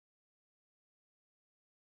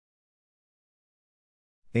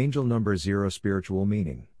Angel number 0 spiritual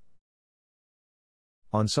meaning.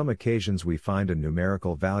 On some occasions we find a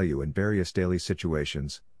numerical value in various daily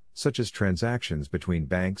situations, such as transactions between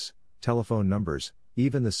banks, telephone numbers,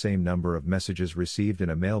 even the same number of messages received in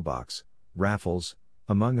a mailbox, raffles,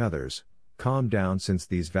 among others. Calm down, since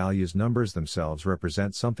these values numbers themselves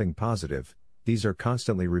represent something positive. These are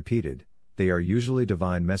constantly repeated. They are usually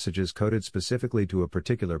divine messages coded specifically to a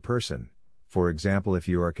particular person. For example, if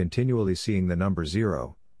you are continually seeing the number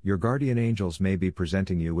 0, your guardian angels may be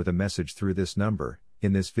presenting you with a message through this number.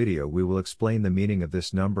 In this video we will explain the meaning of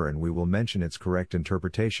this number and we will mention its correct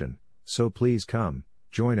interpretation, so please come,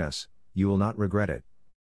 join us, you will not regret it.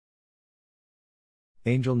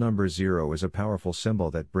 Angel number 0 is a powerful symbol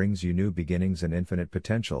that brings you new beginnings and infinite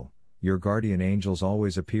potential. Your guardian angels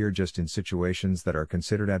always appear just in situations that are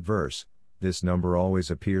considered adverse. This number always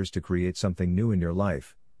appears to create something new in your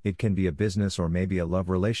life. It can be a business or maybe a love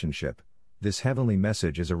relationship. This heavenly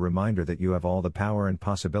message is a reminder that you have all the power and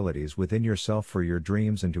possibilities within yourself for your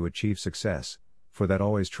dreams and to achieve success. For that,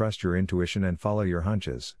 always trust your intuition and follow your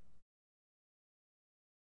hunches.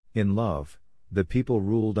 In love, the people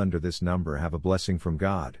ruled under this number have a blessing from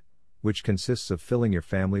God, which consists of filling your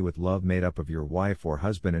family with love made up of your wife or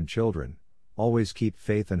husband and children. Always keep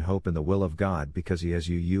faith and hope in the will of God, because He has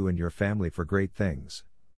you and your family for great things.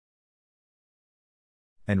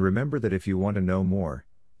 And remember that if you want to know more,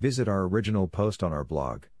 visit our original post on our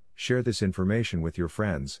blog, share this information with your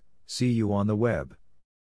friends. See you on the web.